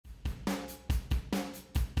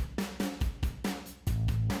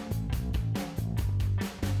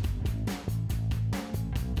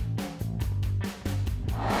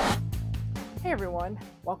Hey everyone,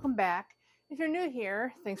 welcome back. If you're new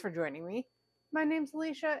here, thanks for joining me. My name's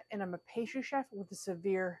Alycia and I'm a pastry chef with a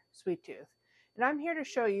severe sweet tooth. And I'm here to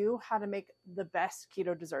show you how to make the best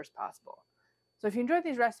keto desserts possible. So if you enjoyed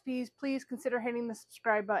these recipes, please consider hitting the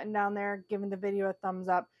subscribe button down there, giving the video a thumbs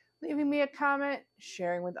up, leaving me a comment,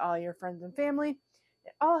 sharing with all your friends and family.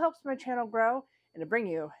 It all helps my channel grow and to bring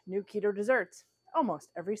you new keto desserts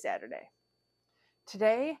almost every Saturday.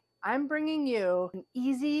 Today, I'm bringing you an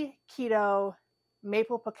easy keto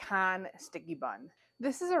maple pecan sticky bun.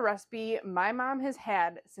 This is a recipe my mom has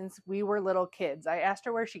had since we were little kids. I asked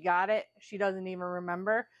her where she got it. She doesn't even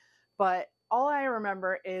remember, but all I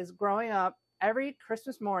remember is growing up, every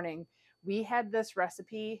Christmas morning, we had this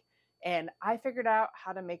recipe and I figured out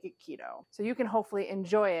how to make it keto. So you can hopefully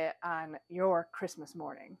enjoy it on your Christmas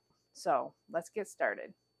morning. So let's get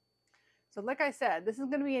started. So like I said, this is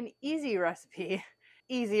going to be an easy recipe,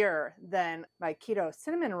 easier than my keto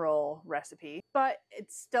cinnamon roll recipe, but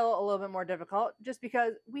it's still a little bit more difficult just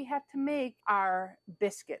because we have to make our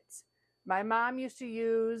biscuits. My mom used to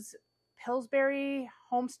use Pillsbury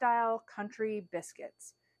home-style country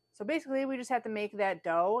biscuits. So basically we just have to make that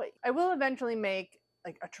dough. I will eventually make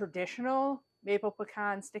like a traditional maple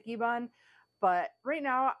pecan sticky bun, but right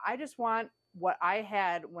now I just want what I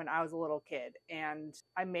had when I was a little kid. And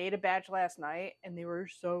I made a batch last night and they were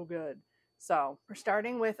so good. So we're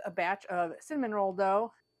starting with a batch of cinnamon roll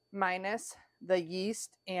dough minus the yeast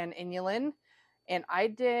and inulin. And I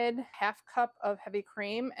did half cup of heavy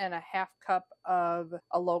cream and a half cup of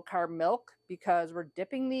a low carb milk because we're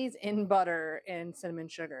dipping these in butter and cinnamon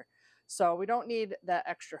sugar. So we don't need that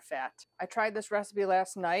extra fat. I tried this recipe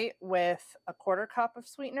last night with a 1/4 cup of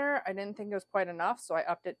sweetener. I didn't think it was quite enough, so I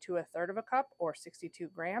upped it to 1/3 cup or 62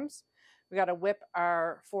 grams. We got to whip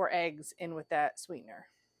our 4 eggs in with that sweetener.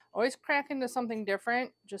 Always crack into something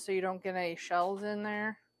different just so you don't get any shells in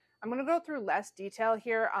there. I'm going to go through less detail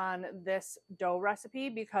here on this dough recipe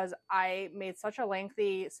because I made such a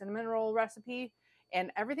lengthy cinnamon roll recipe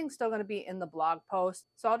and everything's still going to be in the blog post.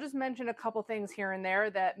 So I'll just mention a couple things here and there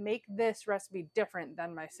that make this recipe different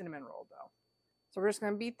than my cinnamon roll dough. So we're just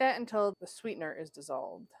going to beat that until the sweetener is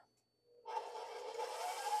dissolved.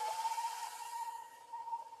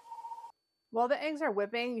 While the eggs are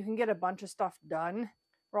whipping, you can get a bunch of stuff done.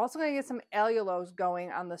 We're also going to get some allulose going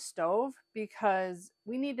on the stove because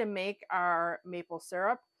we need to make our maple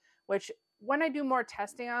syrup, which when I do more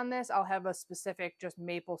testing on this, I'll have a specific just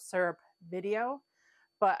maple syrup video.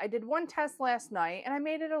 But I did one test last night and I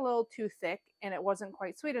made it a little too thick and it wasn't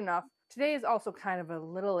quite sweet enough. Today is also kind of a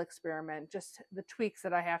little experiment, just the tweaks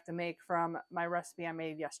that I have to make from my recipe I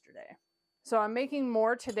made yesterday. So I'm making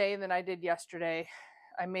more today than I did yesterday.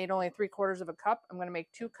 I made only 3/4 cup. I'm going to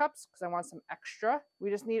make 2 cups because I want some extra. We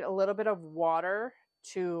just need a little bit of water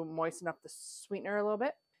to moisten up the sweetener a little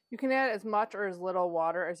bit. You can add as much or as little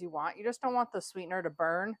water as you want. You just don't want the sweetener to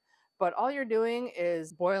burn. But all you're doing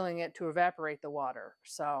is boiling it to evaporate the water.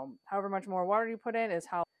 So however much more water you put in is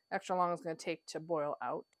how extra long it's going to take to boil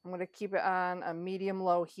out. I'm going to keep it on a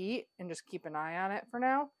medium-low heat and just keep an eye on it for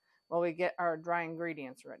now while we get our dry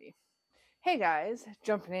ingredients ready. Hey guys,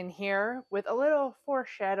 jumping in here with a little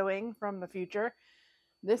foreshadowing from the future.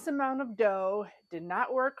 This amount of dough did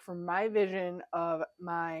not work for my vision of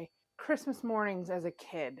my Christmas mornings as a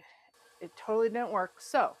kid. It totally didn't work.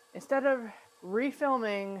 So instead of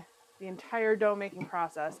refilming the entire dough making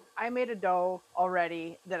process, I made a dough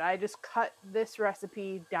already that I just cut this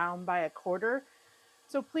recipe down by 1/4.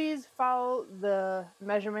 So please follow the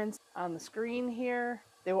measurements on the screen here.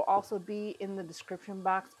 They will also be in the description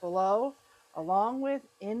box below, along with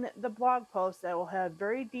in the blog post that will have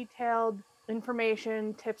very detailed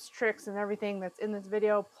information, tips, tricks, and everything that's in this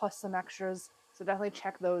video, plus some extras. So definitely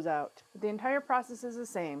check those out. But the entire process is the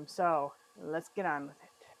same, so let's get on with it.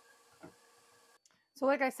 So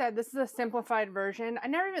like I said, this is a simplified version. I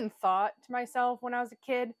never even thought to myself when I was a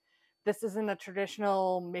kid, this isn't a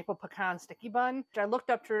traditional maple pecan sticky bun. I looked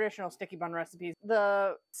up traditional sticky bun recipes.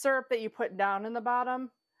 The syrup that you put down in the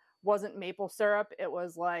bottom wasn't maple syrup. It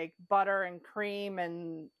was like butter and cream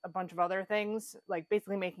and a bunch of other things, like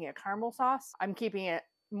basically making a caramel sauce. I'm keeping it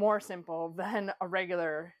more simple than a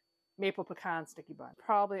regular maple pecan sticky bun.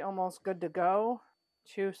 Probably almost good to go.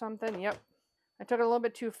 2 something, yep. I took it a little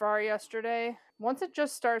bit too far yesterday. Once it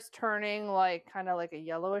just starts turning like kind of like a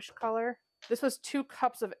yellowish color. This was 2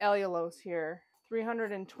 cups of allulose here,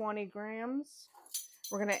 320 grams.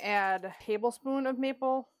 We're going to add a tablespoon of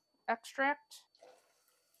maple extract.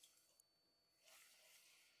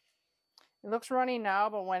 It looks runny now,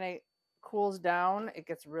 but when it cools down, it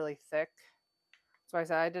gets really thick. So I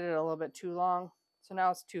said I did it a little bit too long. So now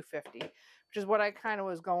it's 250, which is what I kind of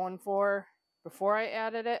was going for before I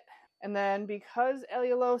added it. And then because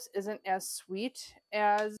allulose isn't as sweet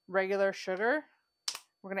as regular sugar,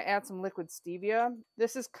 we're going to add some liquid stevia.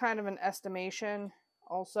 This is kind of an estimation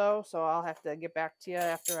also, so I'll have to get back to you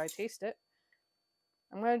after I taste it.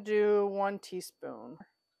 I'm going to do 1 teaspoon.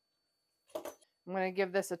 I'm going to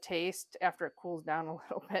give this a taste after it cools down a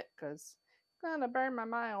little bit because it's going to burn my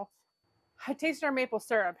mouth. I tasted our maple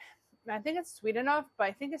syrup. I think it's sweet enough, but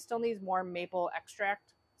I think it still needs more maple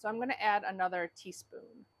extract. So I'm going to add another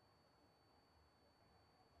teaspoon.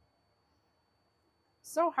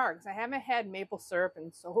 So hard because I haven't had maple syrup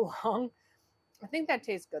in so long. I think that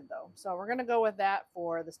tastes good though. So we're going to go with that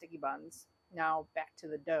for the sticky buns. Now back to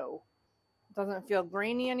the dough. It doesn't feel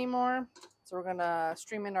grainy anymore. So we're going to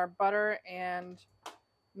stream in our butter and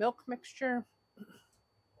milk mixture.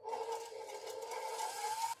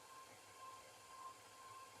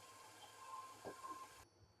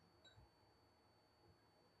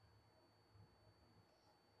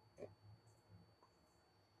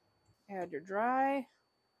 Add your dry.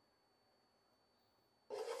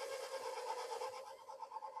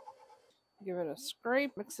 Give it a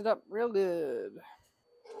scrape. Mix it up real good.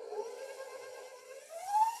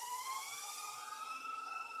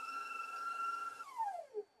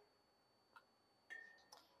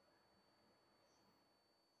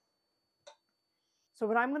 So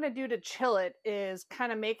what I'm going to do to chill it is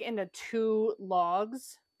kind of make into 2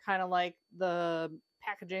 logs, kind of like the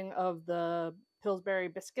packaging of the Pillsbury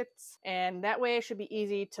biscuits. And that way it should be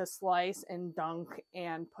easy to slice and dunk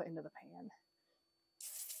and put into the pan.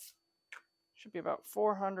 Should be about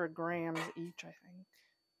 400 grams each, I think.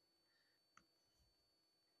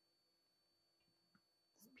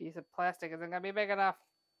 This piece of plastic isn't going to be big enough.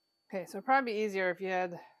 Okay, so it'd probably be easier if you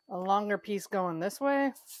had a longer piece going this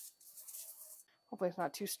way. Hopefully it's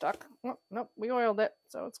not too stuck. Oh, nope, we oiled it,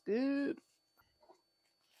 so it's good.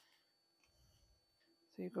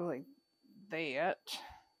 So you go like that.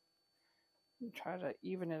 And try to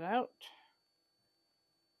even it out.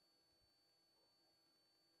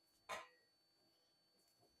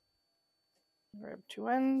 Grab 2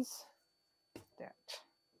 ends. That.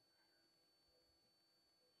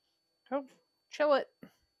 Oh, chill it.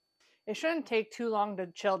 It shouldn't take too long to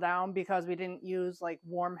chill down because we didn't use like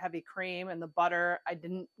warm heavy cream, and the butter I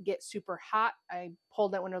didn't get super hot. I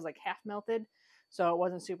pulled it when it was like half melted, so it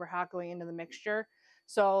wasn't super hot going into the mixture.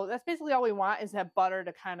 So that's basically all we want, is that butter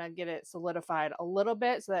to kind of get it solidified a little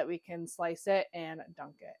bit so that we can slice it and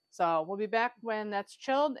dunk it. So we'll be back when that's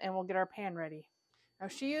chilled and we'll get our pan ready. Now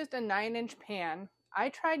she used a 9-inch pan. I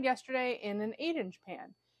tried yesterday in an 8-inch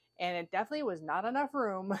pan, and it definitely was not enough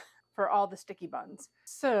room for all the sticky buns.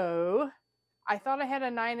 So I thought I had a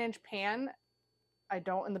 9-inch pan. I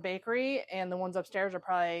don't in the bakery, and the ones upstairs are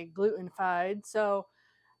probably gluten-fried. So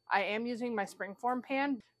I am using my springform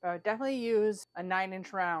pan, but I would definitely use a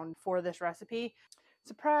 9-inch round for this recipe.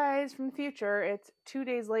 Surprise from the future, it's 2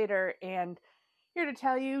 days later, and here to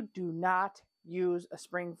tell you, do not use a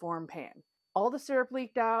springform pan. All the syrup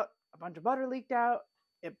leaked out, a bunch of butter leaked out,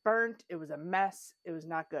 it burnt, it was a mess, it was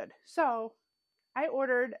not good. So I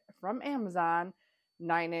ordered from Amazon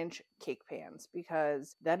 9-inch cake pans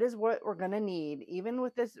because that is what we're going to need. Even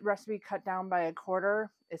with this recipe cut down by a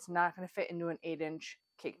quarter, it's not going to fit into an 8-inch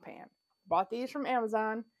cake pan. Bought these from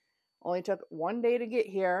Amazon. Only took 1 day to get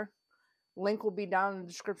here. Link will be down in the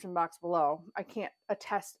description box below. I can't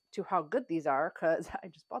attest to how good these are because I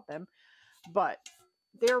just bought them, but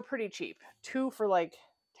they were pretty cheap. 2 for like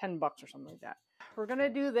 $10 or something like that. We're going to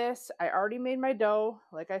do this. I already made my dough,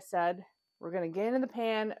 like I said. We're going to get in the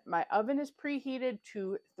pan. My oven is preheated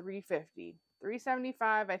to 350.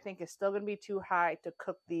 375 I think is still going to be too high to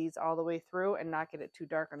cook these all the way through and not get it too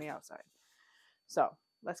dark on the outside. So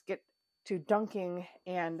let's get to dunking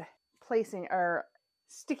and placing our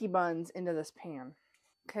sticky buns into this pan.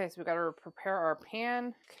 Okay, so we got to prepare our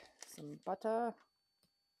pan. Some butter.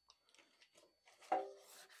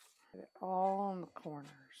 Get it all in the corners.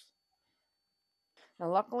 Now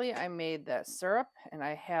luckily I made that syrup and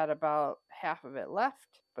I had about half of it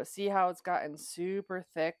left, but see how it's gotten super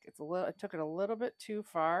thick? It took it a little bit too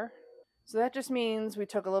far. So that just means we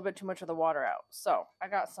took a little bit too much of the water out. So I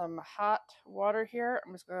got some hot water here.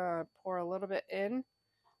 I'm just gonna pour a little bit in,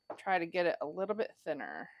 try to get it a little bit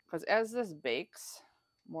thinner, because as this bakes,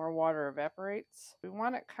 more water evaporates. We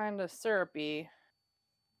want it kind of syrupy.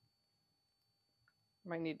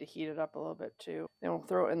 Might need to heat it up a little bit too. Then we'll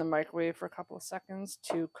throw it in the microwave for a couple of seconds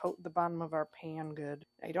to coat the bottom of our pan good.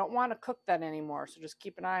 Now you don't want to cook that anymore, so just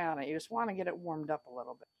keep an eye on it. You just want to get it warmed up a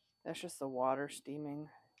little bit. That's just the water steaming.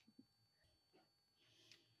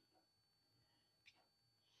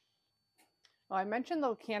 Well, I mentioned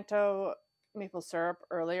the Keto maple syrup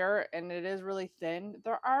earlier, and it is really thin.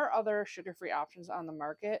 There are other sugar-free options on the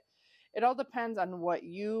market. It all depends on what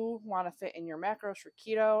you want to fit in your macros for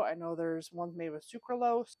keto. I know there's ones made with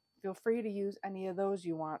sucralose. Feel free to use any of those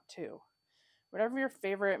you want to. Whatever your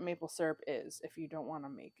favorite maple syrup is, if you don't want to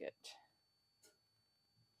make it.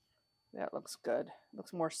 That looks good. It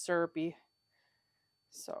looks more syrupy.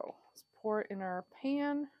 So let's pour it in our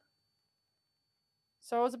pan.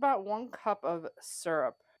 So it was about 1 cup of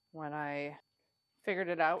syrup when I figured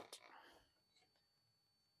it out.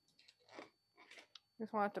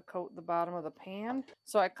 Just wanted to coat the bottom of the pan.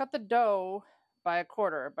 So I cut the dough by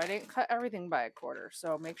 1/4, but I didn't cut everything by 1/4.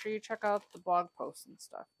 So make sure you check out the blog posts and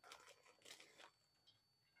stuff.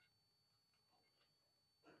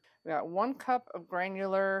 We got 1 cup of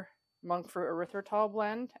granular monk fruit erythritol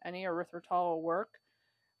blend. Any erythritol will work.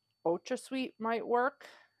 Ocha sweet might work.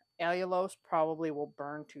 Allulose probably will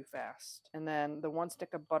burn too fast. And then the 1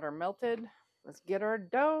 stick of butter melted. Let's get our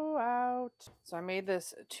dough out. So I made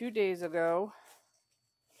this 2 days ago.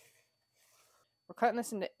 We're cutting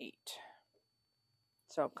this into 8.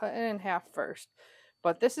 So cut it in half first.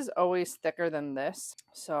 But this is always thicker than this.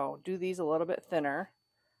 So do these a little bit thinner.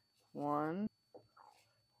 1,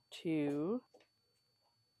 2,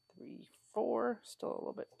 3, 4. Still a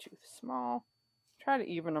little bit too small. Try to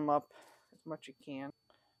even them up as much as you can.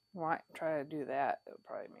 Why try to do that? It'll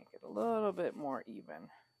probably make it a little bit more even.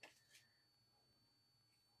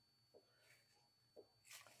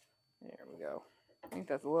 There we go. I think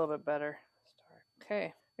that's a little bit better.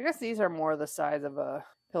 Okay. I guess these are more the size of a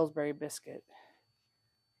Pillsbury biscuit.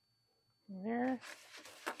 There.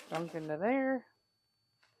 Dunk into there.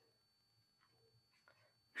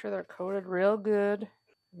 Make sure they're coated real good.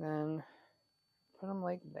 And then put them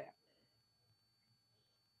like that.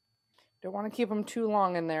 Don't want to keep them too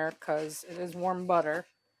long in there because it is warm butter.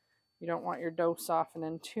 You don't want your dough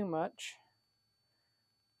softening too much.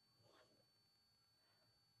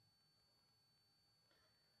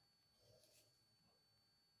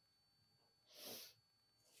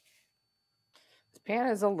 This pan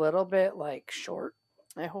is a little bit like short.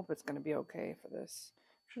 I hope it's going to be okay for this.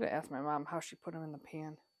 Should have asked my mom how she put them in the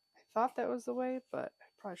pan. I thought that was the way, but I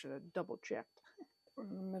probably should have double checked.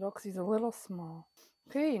 In the middle because he's a little small.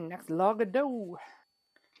 Okay, next log of dough.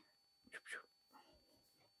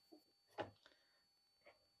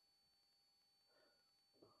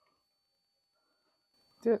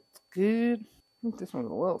 That's good. I think this one's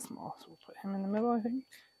a little small, so we'll put him in the middle, I think.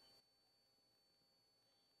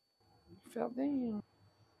 He fell down.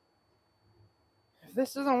 If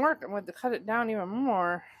this doesn't work, I'm going to cut it down even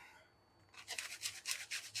more.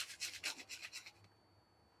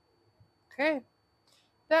 Okay,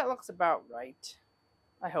 that looks about right.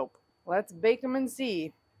 I hope. Let's bake them and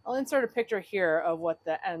see. I'll insert a picture here of what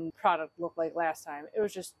the end product looked like last time. It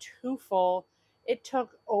was just too full. It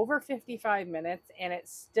took over 55 minutes and it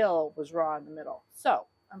still was raw in the middle. So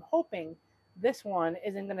I'm hoping this one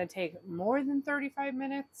isn't going to take more than 35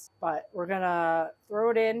 minutes, but we're going to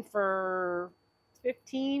throw it in for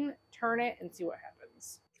 15, turn it, and see what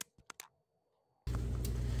happens.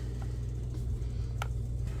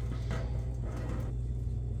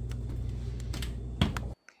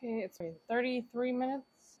 Okay, it's been 33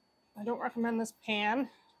 minutes. I don't recommend this pan,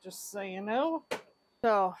 just so you know.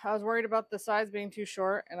 So I was worried about the size being too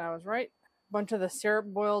short, and I was right. A bunch of the syrup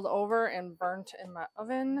boiled over and burnt in my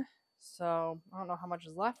oven. So I don't know how much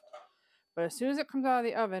is left. But as soon as it comes out of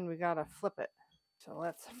the oven, we gotta flip it. So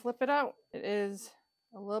let's flip it out. It is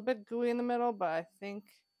a little bit gooey in the middle, but I think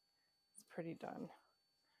it's pretty done.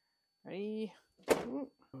 Ready? Ooh.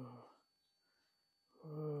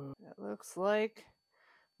 Ooh. That looks like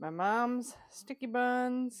my mom's sticky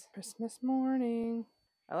buns. Christmas morning.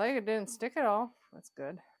 I like it didn't stick at all. That's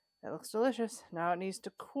good. That looks delicious. Now it needs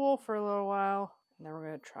to cool for a little while, and then we're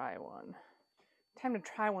going to try one. Time to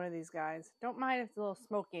try one of these guys. Don't mind if it's a little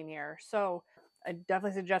smoky in here. So I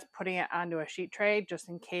definitely suggest putting it onto a sheet tray just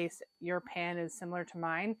in case your pan is similar to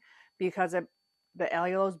mine, because the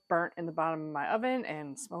allulose burnt in the bottom of my oven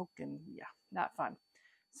and smoked, and yeah, not fun.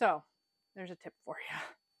 So there's a tip for you.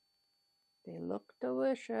 They look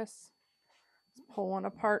delicious. Let's pull one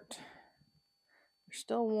apart. They're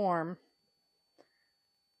still warm.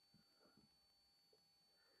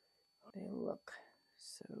 They look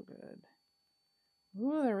so good.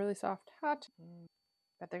 Ooh, they're really soft. Hot.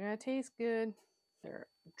 Bet they're going to taste good. They're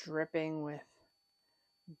dripping with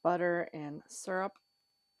butter and syrup.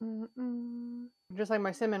 Just like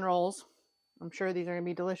my cinnamon rolls. I'm sure these are going to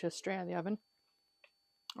be delicious straight out of the oven.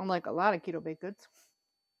 Unlike a lot of keto baked goods.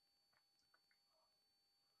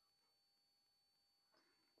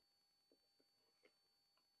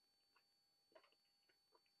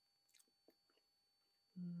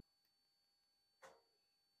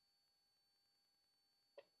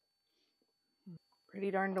 Pretty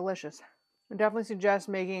darn delicious. I definitely suggest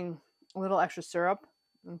making a little extra syrup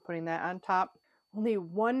and putting that on top. Only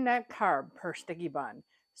 1 net carb per sticky bun.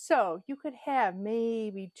 So you could have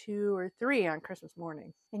maybe 2 or 3 on Christmas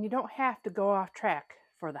morning. And you don't have to go off track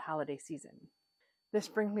for the holiday season. This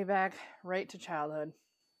brings me back right to childhood.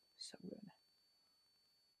 So good.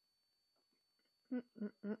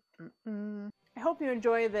 I hope you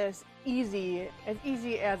enjoy this as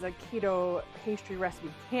easy as a keto pastry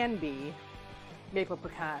recipe can be. Maple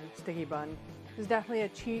pecan sticky bun. This is definitely a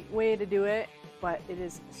cheat way to do it, but it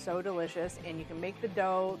is so delicious, and you can make the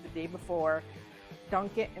dough the day before,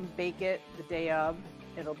 dunk it and bake it the day of.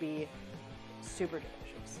 It'll be super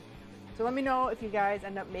delicious. So let me know if you guys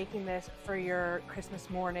end up making this for your Christmas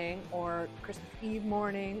morning or Christmas Eve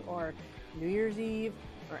morning or New Year's Eve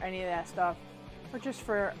or any of that stuff, or just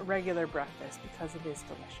for regular breakfast, because it is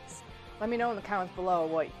delicious. Let me know in the comments below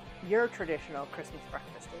what your traditional Christmas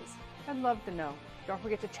breakfast is. I'd love to know. Don't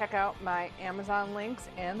forget to check out my Amazon links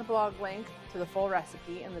and the blog link to the full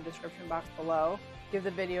recipe in the description box below. Give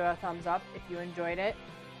the video a thumbs up if you enjoyed it.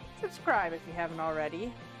 Subscribe if you haven't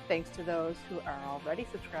already. Thanks to those who are already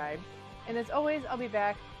subscribed. And as always, I'll be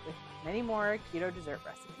back with many more keto dessert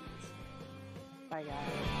recipes. Bye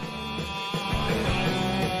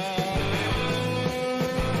guys.